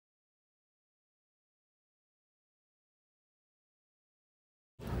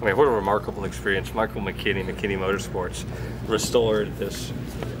I mean, what a remarkable experience. Michael McKinney Motorsports, restored this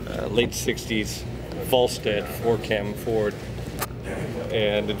late 60s Vollstedt 4-cam Ford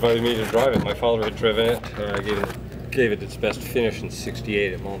and invited me to drive it. My father had driven it, gave it its best finish in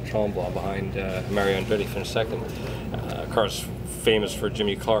 '68 at Mont Tremblant behind Mario Andretti, finished second. Car's famous for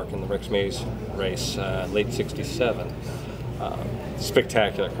Jimmy Clark in the Rex Mays race, late '67.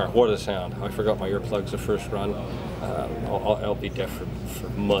 Spectacular car, what a sound. I forgot my earplugs the first run. I'll be deaf for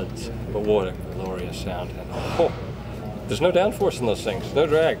months, but what a glorious sound. And, oh, there's no downforce in those things, no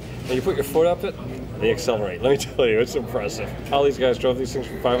drag. When you put your foot up it, they accelerate. Let me tell you, it's impressive. How these guys drove these things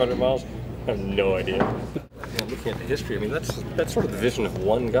for 500 miles, I have no idea. And looking at the history, I mean, that's sort of the vision of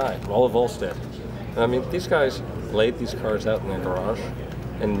one guy, Rollo Vollstedt. And I mean, these guys laid these cars out in their garage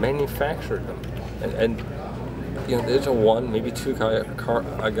and manufactured them. And you know, it's a one, maybe two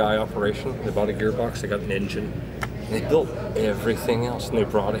guy operation. They bought a gearbox, they got an engine, and they built everything else, and they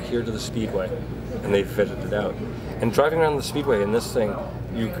brought it here to the Speedway, and they fitted it out. And driving around the Speedway in this thing,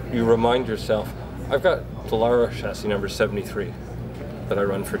 you remind yourself, I've got the Lara chassis number 73 that I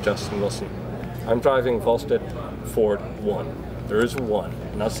run for Justin Wilson. I'm driving Vollstedt Ford 1. There is one,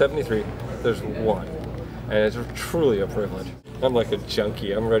 not 73, there's one. And it's truly a privilege. I'm like a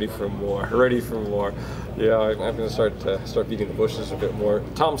junkie. I'm ready for more. Ready for more. Yeah, I'm going to start beating the bushes a bit more.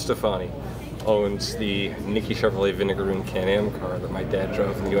 Tom Stefani owns the Nicky Chevrolet Vinegaroon Can-Am car that my dad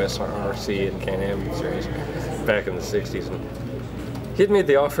drove in the USRC and Can-Am series back in the 60s. And he had made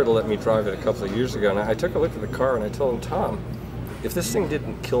the offer to let me drive it a couple of years ago, and I took a look at the car and I told him, Tom, if this thing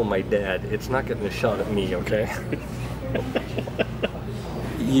didn't kill my dad, it's not getting a shot at me, okay?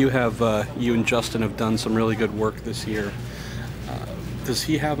 You and Justin have done some really good work this year. Does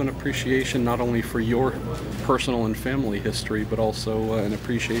he have an appreciation not only for your personal and family history, but also an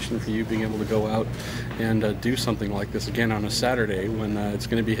appreciation for you being able to go out and do something like this again on a Saturday when it's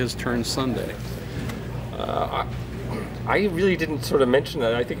going to be his turn Sunday? I really didn't sort of mention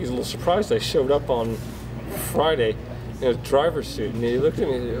that. I think he's a little surprised I showed up on Friday in a driver's suit, and he looked at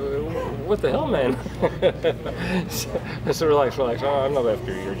me, what the hell, man? I said, relax, oh, I'm not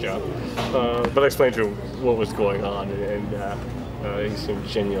after your job. But I explained to him what was going on, and he seemed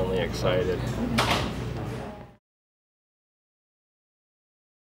genuinely excited.